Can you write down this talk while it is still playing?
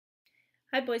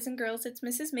Hi boys and girls, it's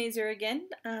Mrs. Mazer again.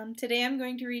 Today I'm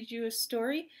going to read you a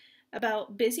story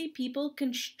about busy people,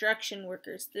 construction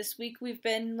workers. This week we've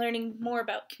been learning more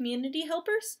about community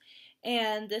helpers,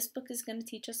 and this book is going to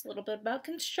teach us a little bit about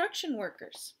construction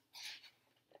workers.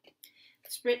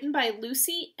 It's written by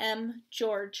Lucy M.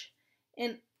 George,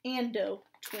 an Ando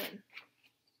twin.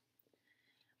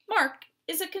 Mark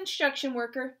is a construction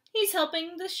worker. He's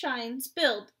helping the Shines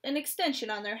build an extension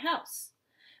on their house.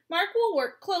 Mark will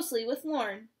work closely with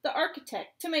Lauren, the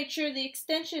architect, to make sure the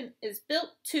extension is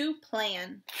built to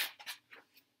plan.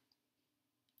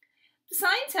 The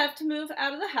Shines have to move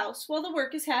out of the house while the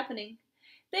work is happening.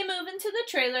 They move into the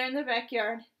trailer in the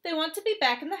backyard. They want to be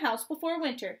back in the house before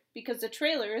winter because the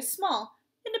trailer is small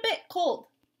and a bit cold.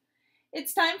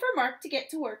 It's time for Mark to get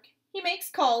to work. He makes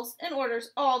calls and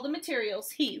orders all the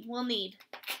materials he will need.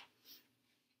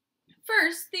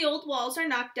 First, the old walls are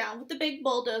knocked down with the big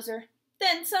bulldozer.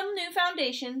 Then some new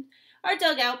foundations are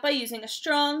dug out by using a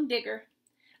strong digger.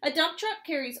 A dump truck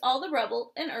carries all the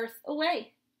rubble and earth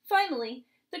away. Finally,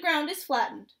 the ground is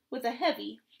flattened with a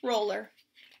heavy roller.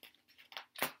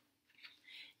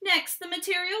 Next, the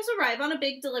materials arrive on a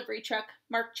big delivery truck.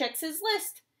 Mark checks his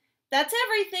list. "That's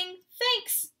everything.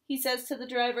 Thanks," he says to the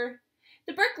driver.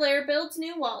 The bricklayer builds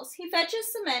new walls. He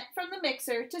fetches cement from the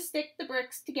mixer to stick the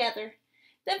bricks together,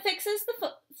 then fixes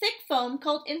the thick foam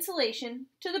called insulation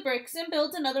to the bricks and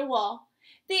builds another wall.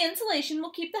 The insulation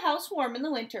will keep the house warm in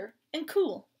the winter and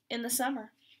cool in the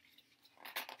summer.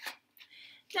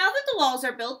 Now that the walls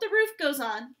are built, the roof goes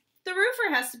on. The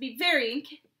roofer has to be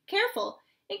very careful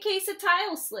in case a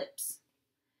tile slips.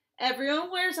 Everyone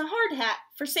wears a hard hat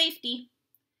for safety.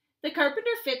 The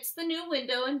carpenter fits the new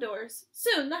window and doors.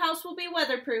 Soon the house will be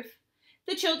weatherproof.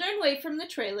 The children wave from the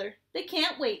trailer. They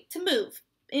can't wait to move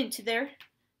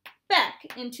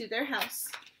back into their house.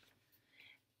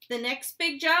 The next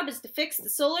big job is to fix the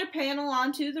solar panel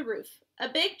onto the roof. A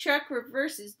big truck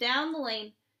reverses down the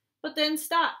lane, but then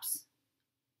stops.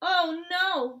 Oh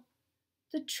no!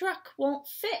 The truck won't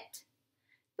fit.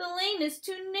 The lane is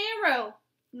too narrow,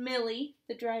 Millie,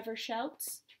 the driver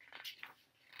shouts.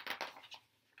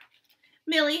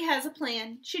 Millie has a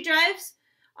plan. She drives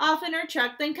off in her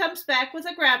truck, then comes back with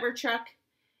a grabber truck.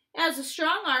 It has a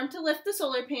strong arm to lift the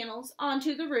solar panels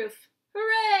onto the roof.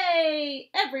 Hooray!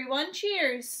 Everyone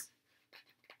cheers.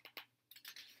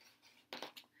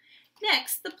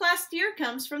 Next, the plaster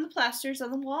comes from the plasters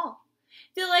on the wall.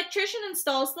 The electrician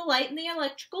installs the light in the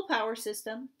electrical power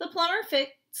system. The plumber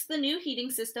fits the new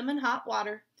heating system and hot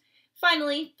water.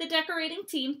 Finally, the decorating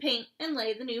team paint and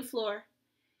lay the new floor.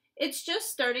 It's just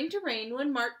starting to rain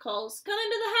when Mark calls, "Come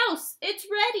into the house! It's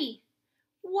ready!"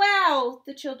 "Wow!"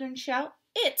 the children shout.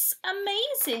 "It's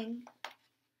amazing!"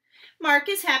 Mark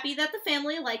is happy that the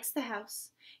family likes the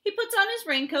house. He puts on his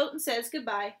raincoat and says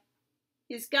goodbye.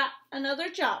 He's got another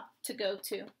job to go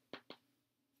to.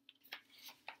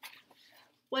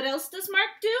 What else does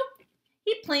Mark do?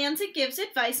 He plans and gives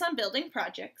advice on building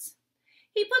projects.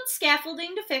 He puts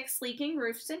scaffolding to fix leaking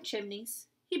roofs and chimneys.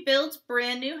 He builds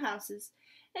brand new houses,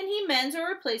 and he mends or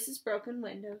replaces broken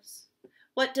windows.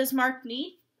 What does Mark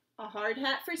need? A hard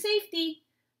hat for safety,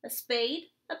 a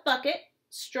spade, a bucket,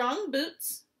 strong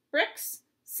boots, bricks,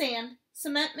 sand,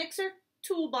 cement mixer,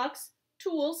 toolbox,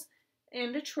 tools,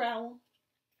 and a trowel.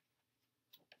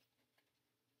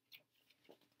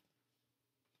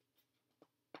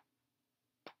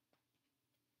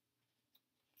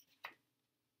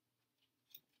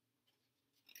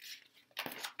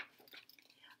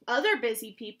 Other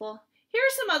busy people. Here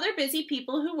are some other busy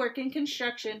people who work in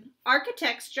construction.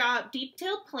 Architects draw up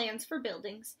detailed plans for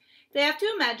buildings. They have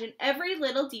to imagine every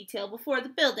little detail before the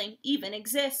building even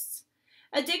exists.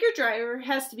 A digger driver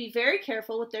has to be very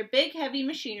careful with their big, heavy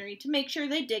machinery to make sure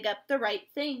they dig up the right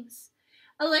things.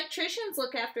 Electricians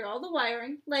look after all the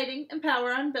wiring, lighting, and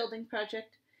power on a building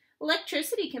project.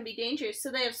 Electricity can be dangerous,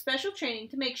 so they have special training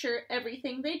to make sure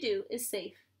everything they do is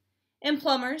safe. And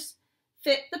plumbers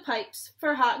fit the pipes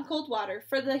for hot and cold water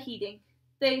for the heating.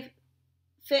 They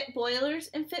fit boilers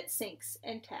and fit sinks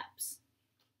and taps.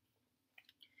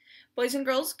 Boys and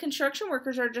girls, construction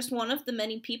workers are just one of the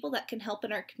many people that can help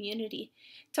in our community.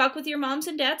 Talk with your moms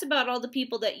and dads about all the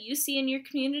people that you see in your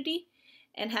community,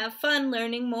 and have fun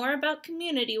learning more about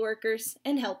community workers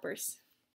and helpers.